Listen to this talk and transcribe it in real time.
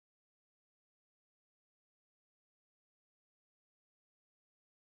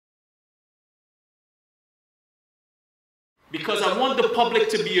because I want the public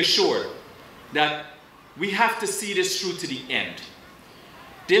to be assured that we have to see this through to the end.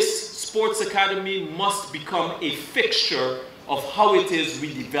 This sports academy must become a fixture of how it is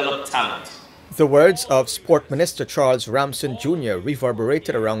we develop talent. The words of Sport Minister Charles Ramson Jr.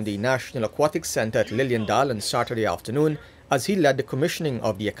 reverberated around the National Aquatic Center at Lilliandale on Saturday afternoon as he led the commissioning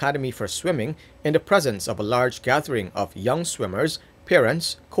of the Academy for Swimming in the presence of a large gathering of young swimmers,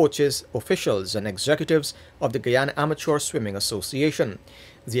 parents, coaches, officials and executives of the Guyana Amateur Swimming Association.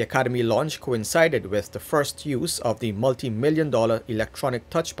 The Academy launch coincided with the first use of the multi-million-dollar electronic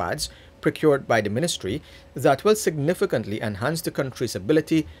touchpads procured by the ministry that will significantly enhance the country's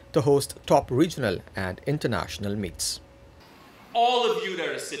ability to host top regional and international meets. All of you that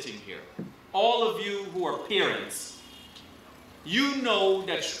are sitting here, all of you who are parents, you know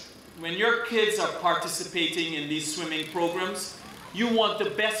that when your kids are participating in these swimming programs, you want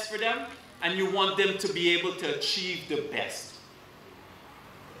the best for them and you want them to be able to achieve the best.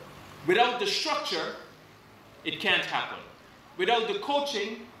 Without the structure, it can't happen. Without the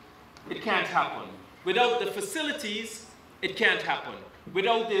coaching, it can't happen. Without the facilities, it can't happen.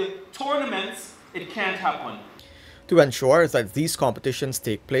 Without the tournaments, it can't happen. To ensure that these competitions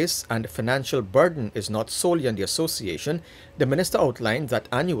take place and the financial burden is not solely on the association, the minister outlined that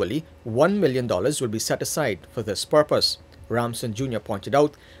annually $1 million will be set aside for this purpose. Ramson Jr. pointed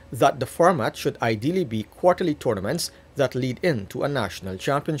out that the format should ideally be quarterly tournaments that lead into a national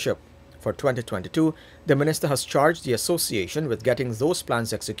championship. For 2022, the minister has charged the association with getting those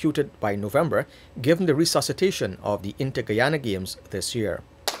plans executed by November, given the resuscitation of the Inter-Guyana Games this year.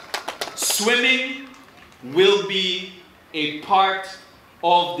 Swimming will be a part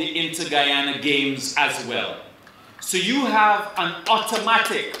of the Inter-Guyana Games as well. So you have an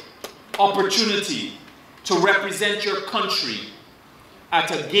automatic opportunity to represent your country at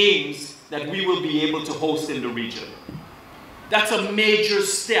a Games that we will be able to host in the region. That's a major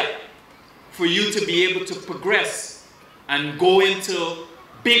step for you to be able to progress and go into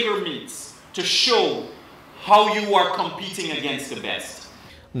bigger meets to show how you are competing against the best.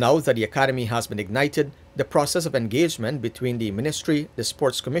 Now that the Academy has been ignited, the process of engagement between the Ministry, the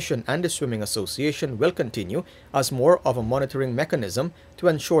Sports Commission and the Swimming Association will continue as more of a monitoring mechanism to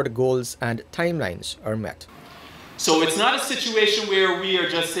ensure the goals and timelines are met. So it's not a situation where we are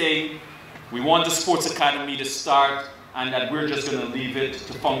just saying we want the Sports Academy to start and that we're just going to leave it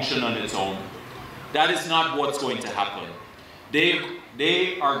to function on its own. That is not what's going to happen.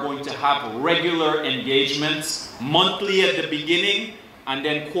 They are going to have regular engagements, monthly at the beginning, and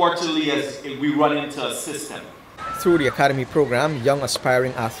then quarterly as we run into a system. Through the Academy program, young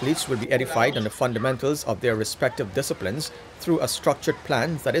aspiring athletes will be edified on the fundamentals of their respective disciplines through a structured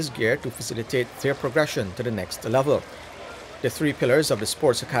plan that is geared to facilitate their progression to the next level. The three pillars of the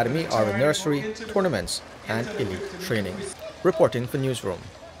Sports Academy are a nursery, tournaments, and elite training. Reporting for Newsroom,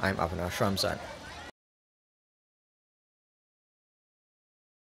 I'm Avinash Ramzan.